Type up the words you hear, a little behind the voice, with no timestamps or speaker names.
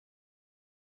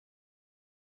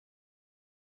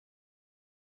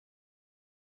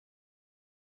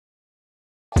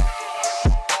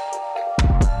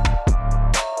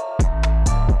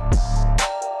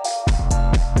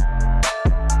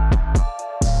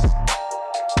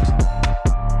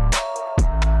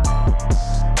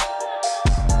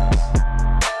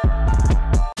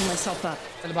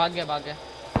चल भाग गया भाग गया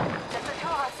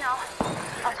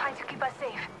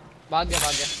भाग गया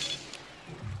भाग गया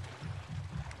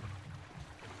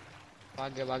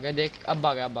भाग गया भाग गया देख अब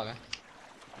भागा अब भागा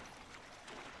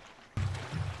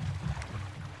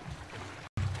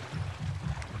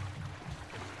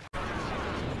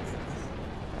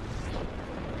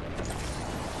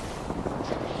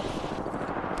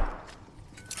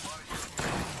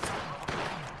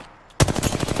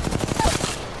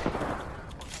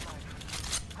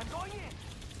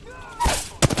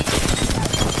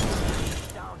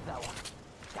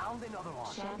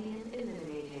Champion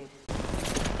eliminated.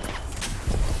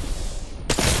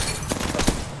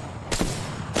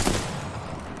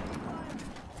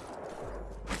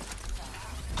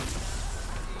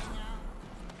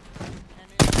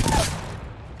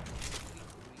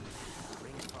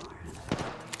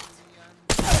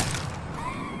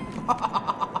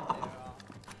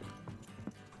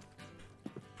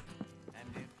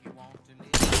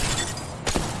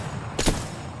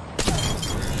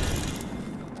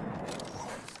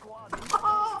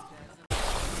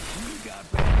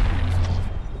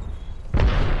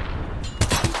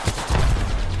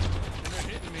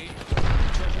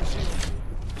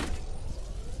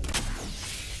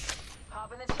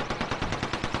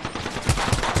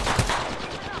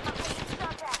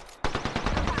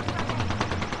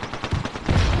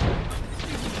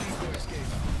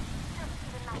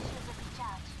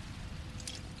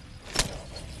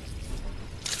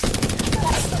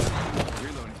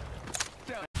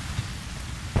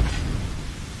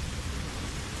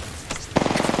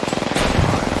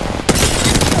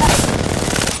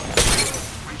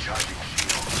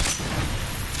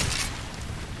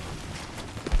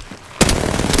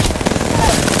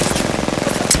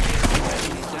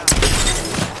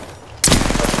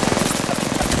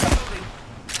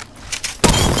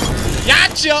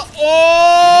 Gotcha!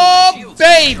 Oh,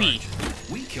 baby!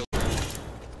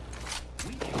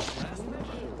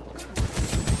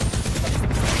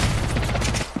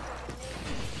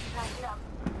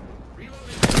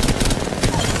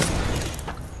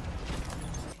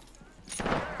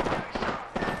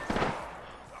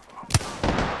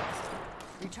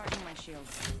 Recharging my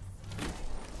shields.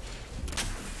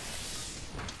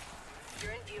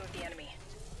 You're in view of the enemy.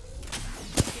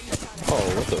 Oh,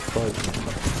 what the fuck?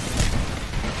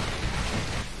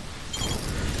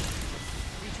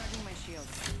 Recharging my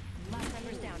shields. Last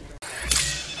member's down.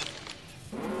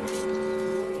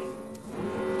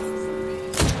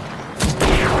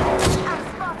 I'm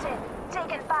spotted.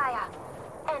 Taking fire.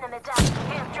 Enemy down.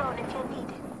 Air drone if you need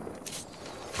it.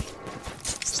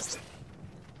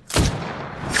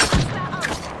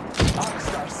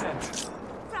 Arcstar sent.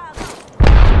 Bravo.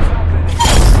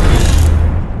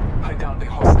 I down the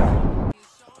hostile.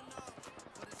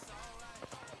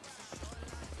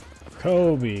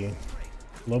 Kobe,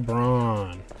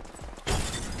 LeBron,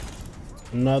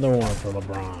 another one for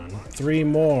LeBron, 3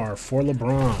 more for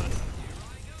LeBron.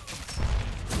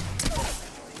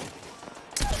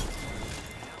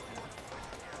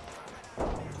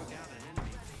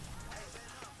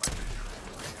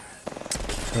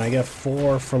 And I get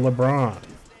 4 for LeBron.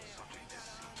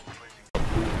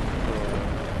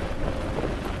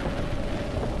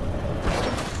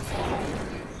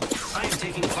 I am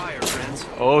taking fire, friends.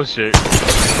 Oh shit.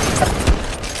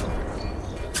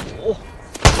 Oh!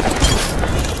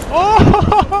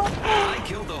 I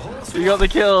killed the whole squad. You got the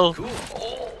kill. Cool.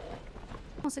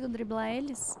 Consigo driblar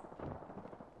eles?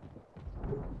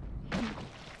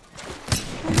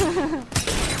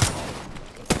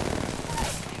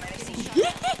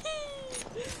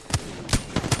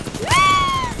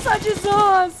 Só de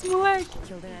zoas, moleque!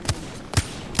 Killed an enemy.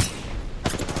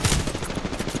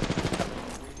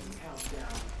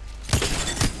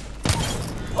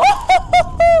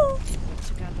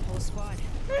 Took out the whole squad.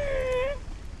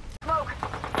 Smoke.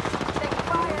 Taking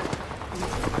fire.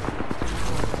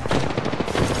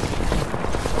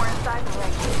 We're inside the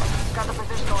ring. Got the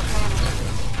positional advantage.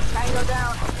 Tango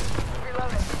down.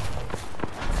 Reloading.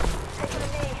 Taking a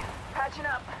knee. Patching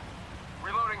up.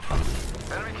 Reloading.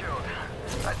 Enemy killed.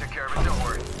 I took care of it, don't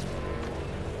worry.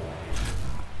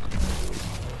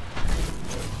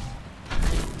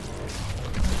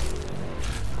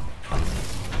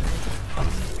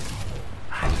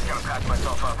 I just gotta patch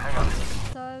myself up. Hang on.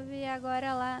 Sobe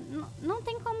agora lá. Não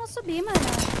tem como subir, mano.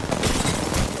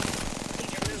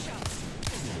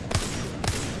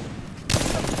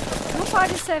 Não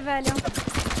pode ser, velho.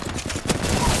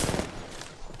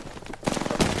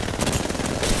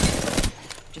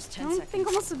 Just 10 Não seconds. tem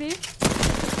como subir.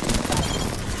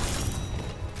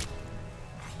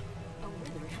 A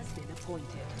winner has been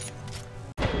appointed.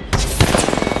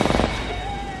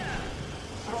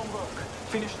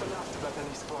 Finish the last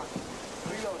battle squad.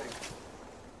 Reloading.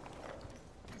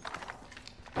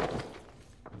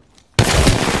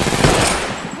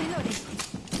 Reloading.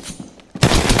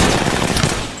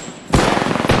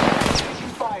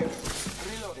 Taking fire.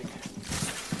 Reloading.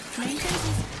 Main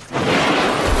fences.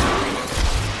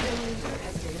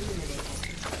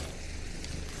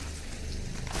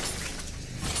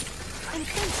 And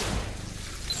fences.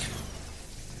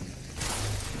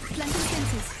 Planting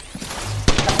fences.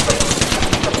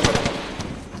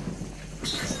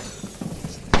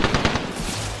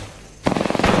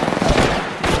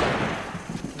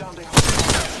 Down the hole.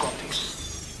 Got this.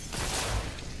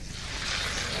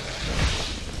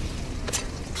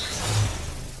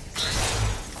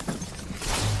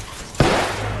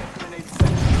 Grenade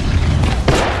set.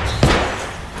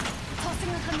 Tossing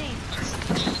a grenade.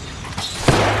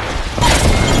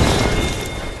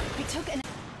 We took an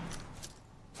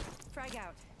frag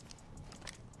out.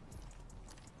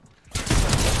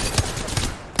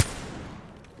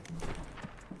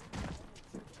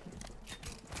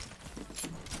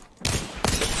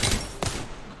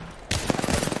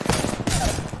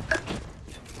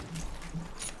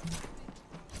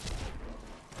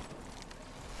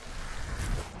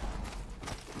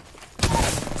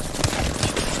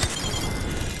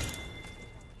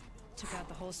 Took out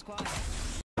the whole squad.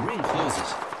 Ring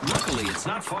closes. Luckily, it's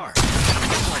not far.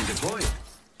 Line deployed.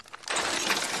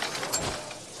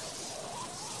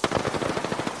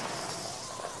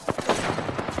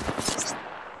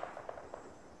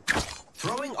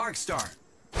 Throwing Arc Star.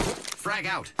 Frag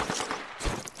out.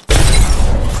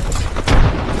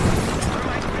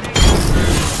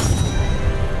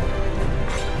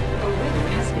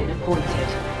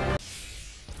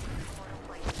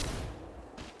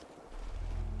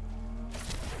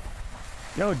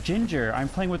 Yo, Ginger, I'm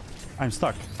playing with... I'm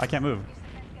stuck. I can't move.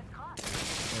 Oh,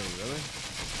 really?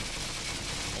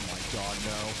 Oh my god,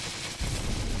 no.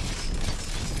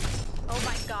 Oh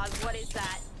my god, what is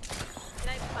that? Can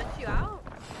I punch you out?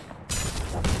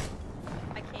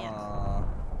 I can't.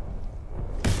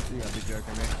 You gotta be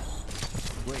joking me.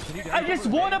 Wait, can you I just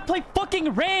want to play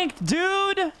fucking ranked,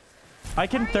 dude! I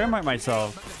can thermite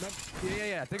myself.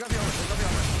 Yeah. Take off the armor. Take off the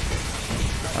armor.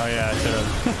 Oh yeah, I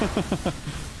should've.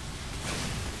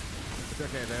 It's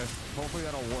okay, man. Hopefully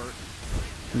that'll work.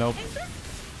 Nope. Is this...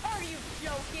 Are you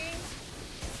joking?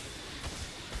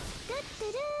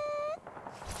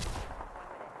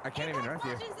 I can't even res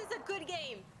you. Fringes is a good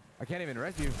game. I can't even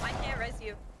res you. I can't res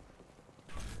you.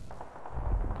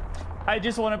 I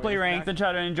just want to play ranked and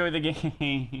try to enjoy the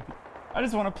game. I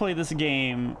just want to play this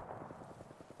game.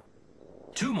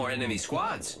 2 more enemy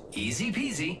squads. Easy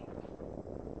peasy.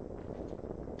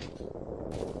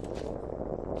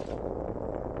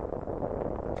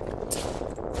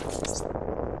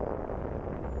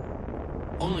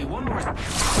 Only one more. Took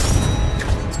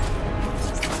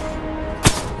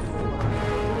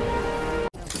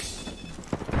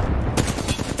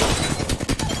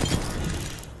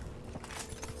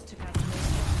out the whole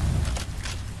squad.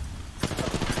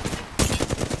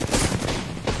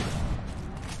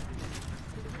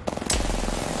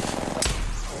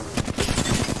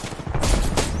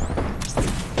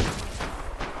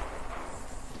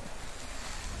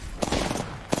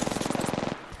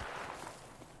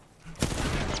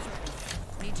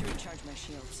 Need to recharge my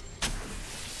shields.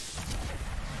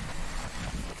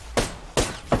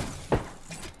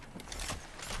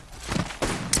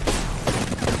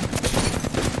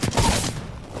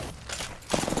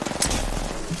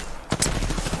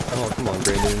 Oh, come on,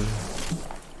 Brandon.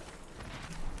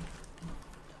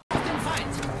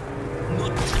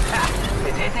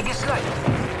 Betätige Slide.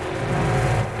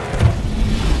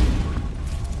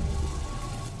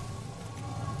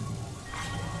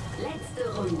 Letzte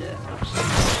Runde.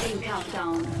 Den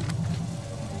Countdown.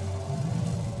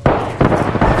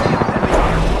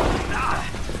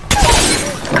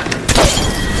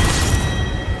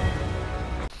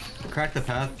 Crack the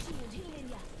path.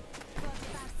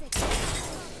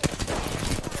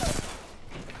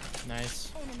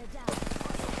 Nice.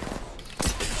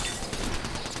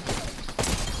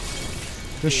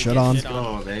 Good shit on.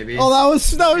 Oh, baby. Oh,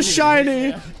 that was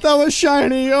shiny. That was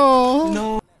shiny. Oh.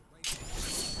 No.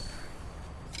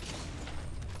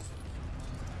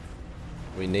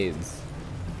 We needs.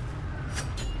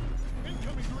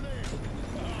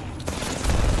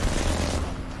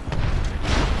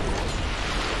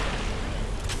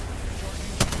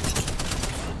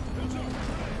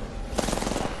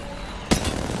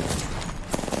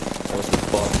 That was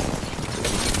fucked.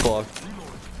 Fucked.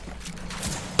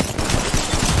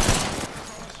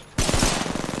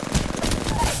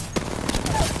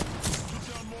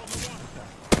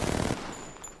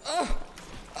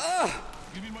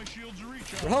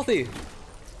 healthy.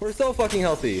 We're so fucking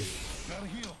healthy. Gotta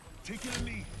heal. Take it a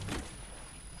knee.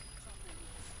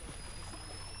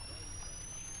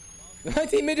 My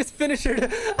teammate just finished her.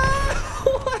 Ah,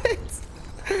 what?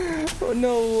 Oh,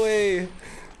 no way.